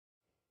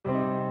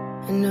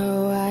I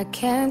know I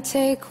can't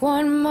take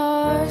one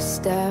more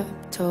step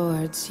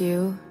towards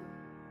you,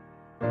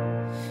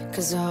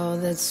 'cause all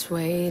that's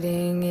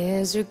waiting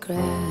is regret.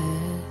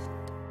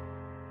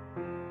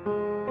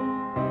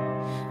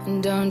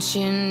 And don't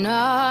you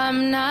know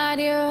I'm not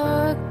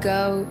your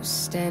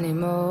ghost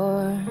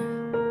anymore?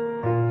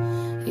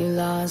 You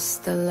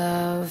lost the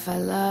love I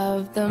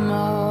loved the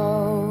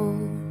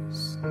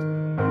most.